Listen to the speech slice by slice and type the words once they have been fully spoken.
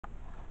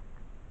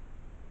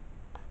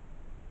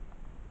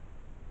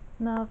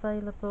Now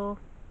available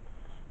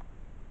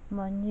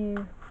my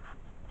new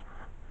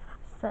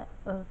set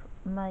of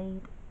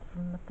made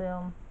from the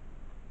film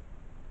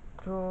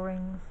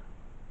drawings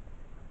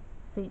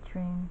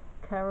featuring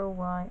Carol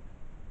White,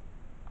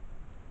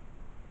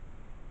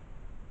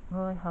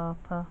 Roy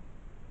Harper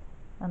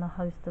and a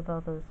host of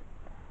others.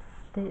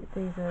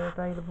 These are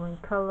available in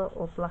colour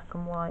or black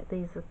and white.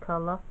 These are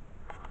colour,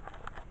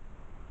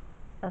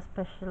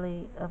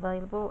 especially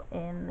available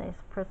in this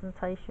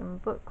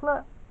presentation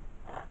booklet.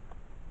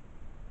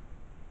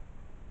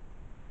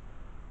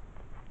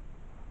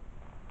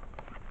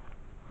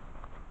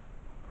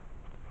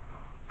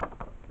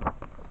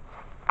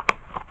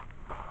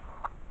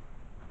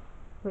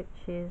 Which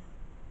is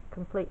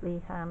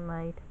completely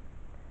handmade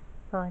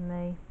by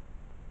me.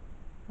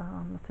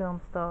 The film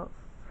starts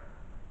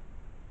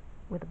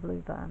with a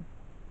blue van,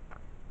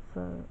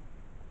 so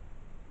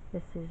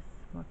this is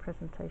my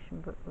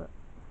presentation booklet.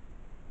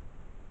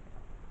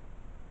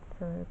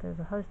 So there's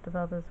a host of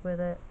others with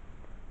it,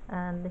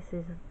 and this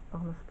is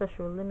on a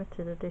special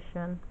limited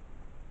edition,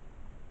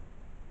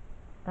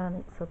 and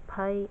it's a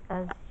pay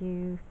as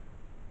you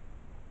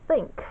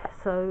think,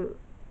 so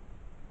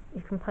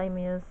you can pay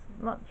me as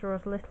much or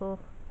as little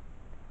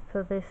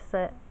for this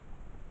set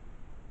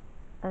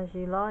as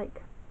you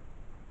like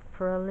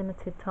for a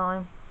limited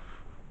time.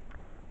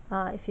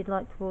 If you'd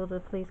like to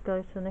order, please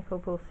go to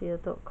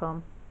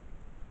nicoleborcia.com.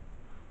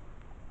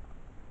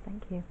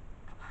 Thank you.